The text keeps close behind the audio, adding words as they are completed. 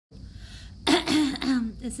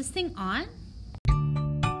Is this thing on?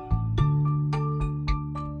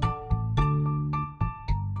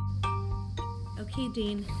 Okay,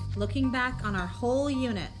 Dean, looking back on our whole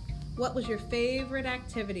unit, what was your favorite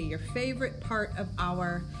activity, your favorite part of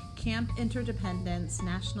our Camp Interdependence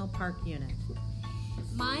National Park unit?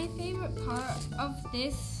 My favorite part of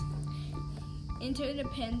this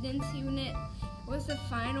Interdependence unit was the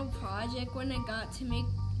final project when I got to make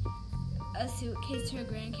a suitcase to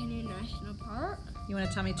Grand Canyon National Park. You want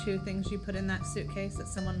to tell me 2 things you put in that suitcase that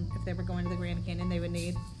someone, if they were going to the Grand Canyon, they would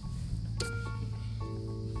need?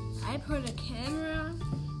 I put a camera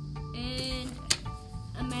and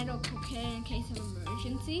a medical kit in case of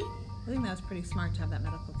emergency. I think that was pretty smart to have that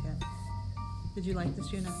medical kit. Did you like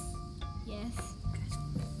this unit? Yes.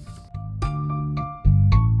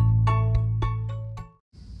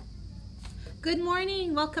 Good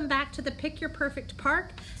morning. Welcome back to the Pick Your Perfect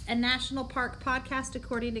Park, a National Park podcast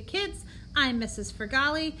according to kids. I'm Mrs.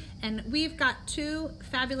 Fergali, and we've got 2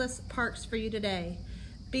 fabulous parks for you today,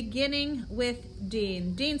 beginning with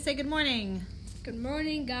Dean. Dean, say good morning. Good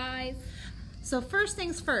morning, guys. So first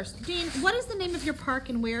things first, Dean, what is the name of your park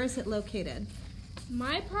and where is it located?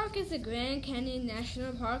 My park is the Grand Canyon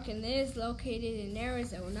National Park, and it is located in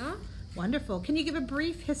Arizona. Wonderful. Can you give a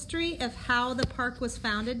brief history of how the park was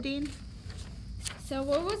founded, Dean? So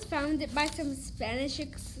it was founded by some Spanish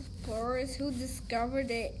explorers who discovered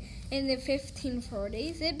it in the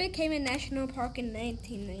 1540s. It became a national park in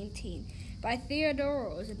 1919 by Theodore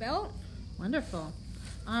Roosevelt. Wonderful.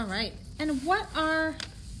 All right. And what are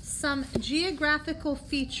some geographical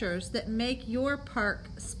features that make your park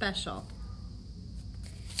special?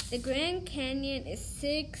 The Grand Canyon is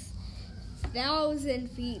 6,000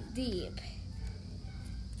 feet deep.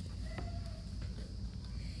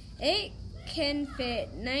 It can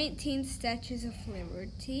fit 19 statues of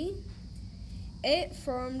Liberty. It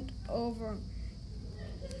formed over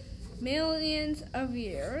millions of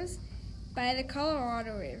years by the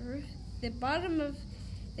Colorado River. The bottom of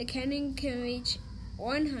the canyon can reach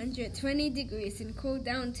 120 degrees and cool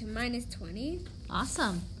down to minus 20.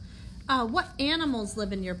 Awesome. What animals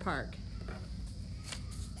live in your park?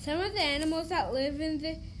 Some of the animals that live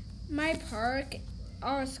in my park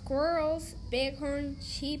are squirrels, bighorn,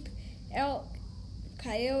 sheep, elk,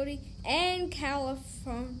 coyote, and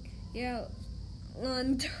California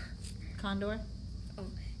Condor?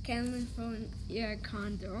 California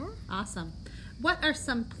condor. Awesome. What are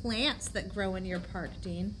some plants that grow in your park,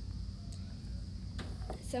 Dean?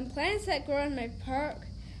 Some plants that grow in my park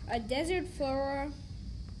are desert flora,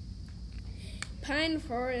 pine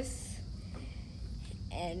forests,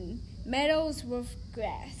 and meadows with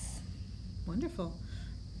grass. Wonderful.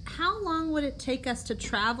 How long would it take us to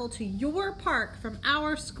travel to your park from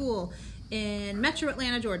our school in Metro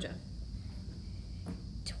Atlanta, Georgia?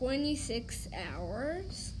 26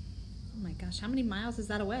 hours. Oh my gosh, how many miles is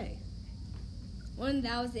that away?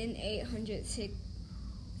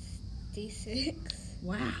 1,866.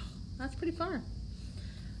 Wow, that's pretty far.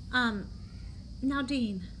 Now,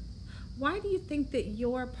 Dean, why do you think that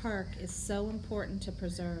your park is so important to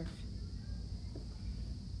preserve?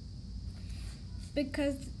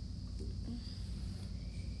 Because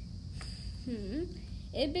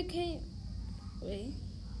it became.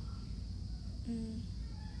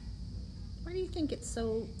 Why do you think it's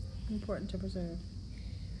so important to preserve?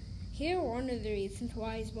 Here are one of the reasons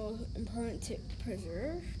why it's most important to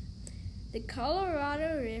preserve. The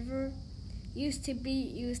Colorado River used to be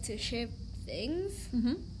used to ship things.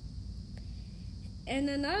 Mm-hmm. And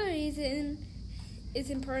another reason it's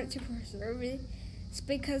important to preserve it is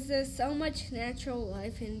because there's so much natural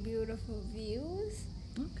life and beautiful views.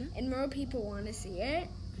 Okay. And more people want to see it.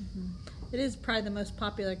 Mm-hmm. It is probably the most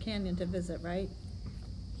popular canyon to visit, right?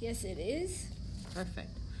 Yes, it is.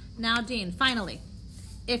 Perfect. Now, Dean, finally,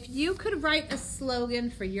 if you could write a slogan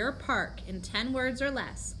for your park in 10 words or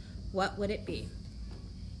less, what would it be?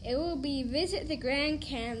 It will be visit the Grand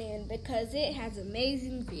Canyon because it has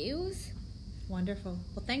amazing views. Wonderful.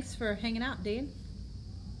 Well, thanks for hanging out, Dean.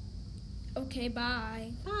 Okay,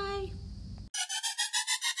 bye. Bye.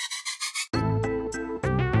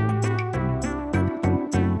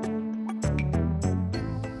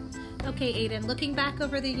 Okay, Aiden, looking back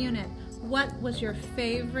over the unit, what was your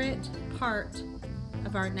favorite part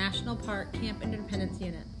of our National Park Camp Independence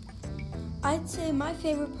unit? I'd say my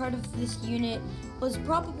favorite part of this unit was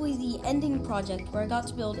probably the ending project where I got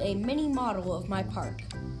to build a mini model of my park.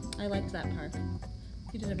 I liked that part.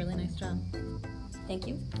 You did a really nice job. Thank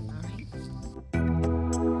you. All right.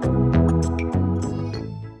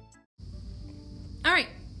 All right,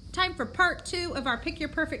 time for part 2 of our Pick Your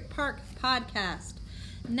Perfect Park podcast.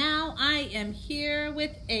 Now I am here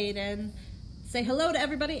with Aiden. Say hello to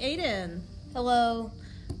everybody, Aiden. Hello.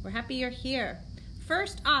 We're happy you're here.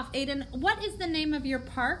 First off, Aiden, what is the name of your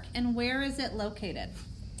park and where is it located?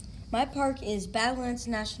 My park is Badlands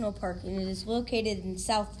National Park, and it is located in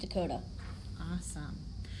South Dakota. Awesome.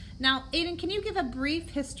 Now, Aiden, can you give a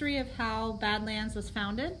brief history of how Badlands was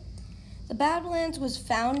founded? The Badlands was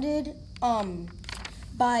founded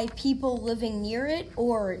by people living near it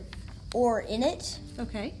or in it.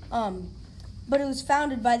 Okay. But it was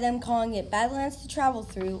founded by them calling it Badlands to travel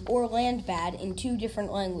through or Land Bad in 2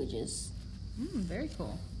 different languages. Very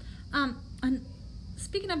cool. And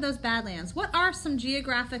speaking of those Badlands, what are some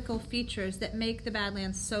geographical features that make the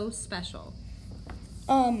Badlands so special?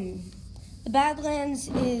 The Badlands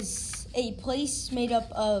is a place made up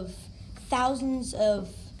of thousands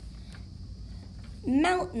of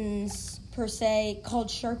mountains, per se, called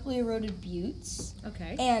sharply eroded buttes.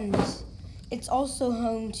 Okay. And it's also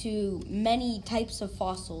home to many types of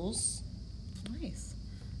fossils. Nice.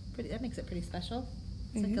 That makes it pretty special.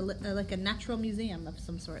 It's like a natural museum of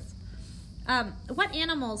some sorts. What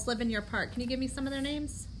animals live in your park? Can you give me some of their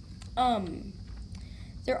names?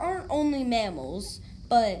 There aren't only mammals,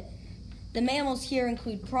 but the mammals here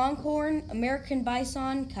include pronghorn, American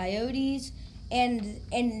bison, coyotes, and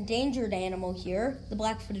an endangered animal here, the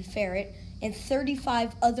black-footed ferret, and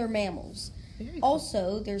 35 other mammals. Very cool.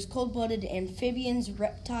 Also, there's cold-blooded amphibians,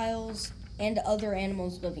 reptiles, and other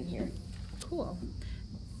animals living here. Cool.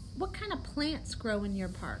 What kind of plants grow in your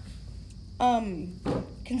park?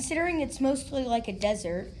 Considering it's mostly like a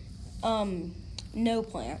desert, no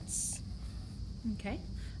plants. Okay.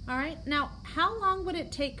 All right. Now, how long would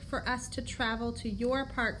it take for us to travel to your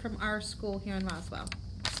park from our school here in Roswell?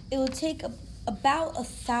 It would take about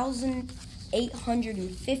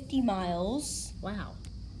 1,850 miles. Wow.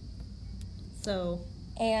 So,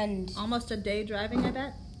 And almost a day driving, I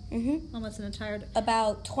bet? Almost an entire day.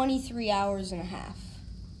 about 23 hours and a half.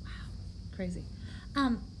 Wow. Crazy.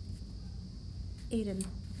 Aiden,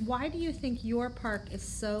 why do you think your park is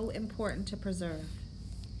so important to preserve?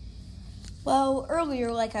 Well,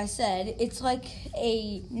 earlier, like I said, it's like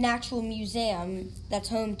a natural museum that's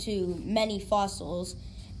home to many fossils,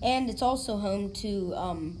 and it's also home to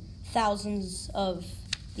thousands of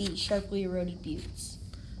the sharply eroded buttes.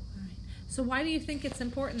 All right. So why do you think it's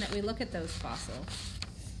important that we look at those fossils?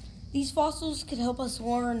 These fossils could help us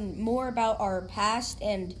learn more about our past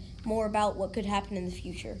and more about what could happen in the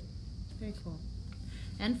future. Very cool.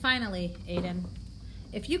 And finally, Aiden,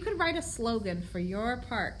 if you could write a slogan for your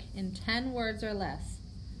park in 10 words or less,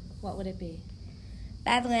 what would it be?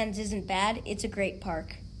 Badlands isn't bad, it's a great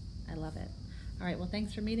park. I love it. All right, well,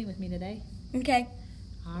 thanks for meeting with me today. Okay,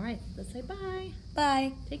 All right, let's say bye.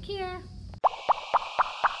 bye. Take care.